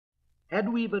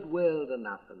Had we but world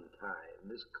enough and time,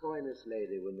 this coyness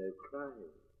lady were no crime.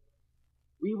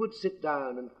 We would sit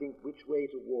down and think which way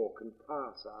to walk and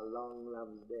pass our long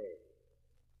love's day.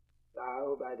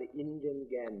 Thou by the Indian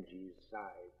Ganges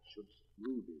side shouldst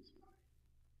rubies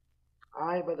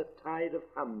lie. I by the tide of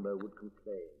Humber would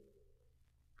complain.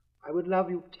 I would love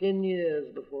you 10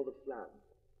 years before the flood,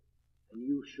 and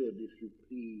you should, if you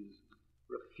please,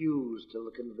 refuse till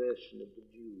the conversion of the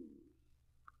Jews.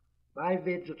 My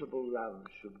vegetable love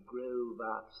should grow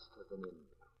vaster than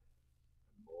empire,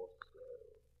 and more slow.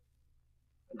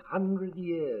 100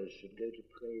 years should go to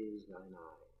praise thine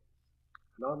eyes,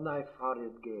 and on thy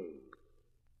forehead gaze.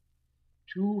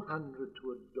 200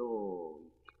 to adore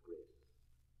each breast,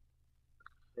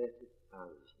 30,000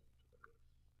 to the rest.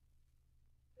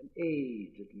 An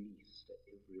age at least at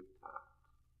every part,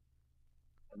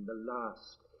 and the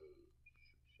last age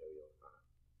should show your heart.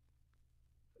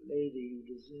 Lady, you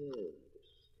deserve this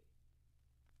state,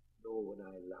 nor would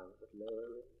I love at lower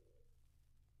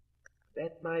rate.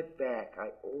 At my back I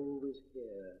always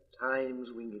hear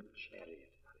Time's winged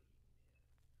chariot hurrying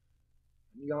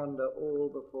near, and yonder all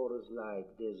before us lie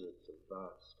deserts of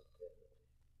vast eternity.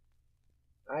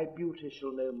 Thy beauty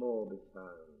shall no more be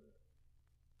found,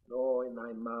 nor in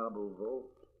thy marble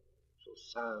vault shall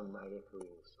sound my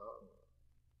echoing song.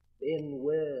 Then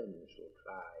worms shall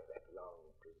try that long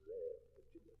preserved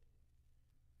virginity,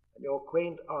 and your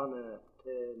quaint honor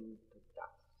turn to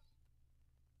dust,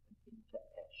 and into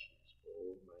ashes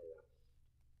fall my lust.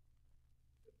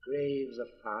 The grave's a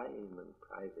fine and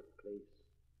private place,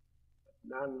 but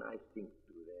none, I think,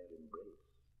 do there embrace.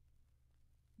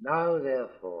 Now,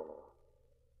 therefore,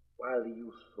 while the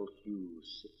youthful hue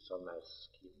sits on thy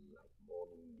skin like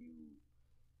morning dew,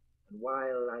 and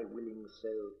while thy willing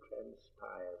soul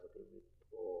transpires at every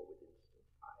pore with instant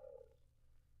fires,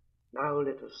 now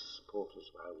let us sport us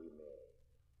while we may,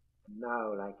 and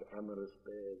now, like amorous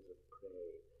birds of prey,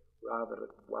 rather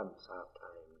at once our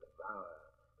time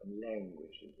devour, and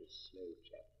languish in his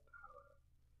slow-chapped power.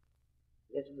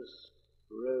 Let us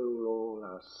roll all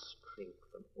our strength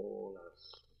and all our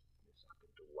sweetness up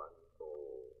into one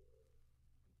ball,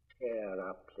 and tear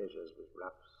our pleasures with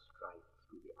rough strife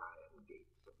through the iron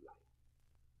gates of life.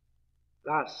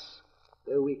 Thus,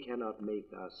 though we cannot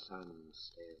make our sun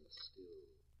stand still,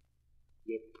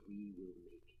 yet we will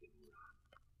make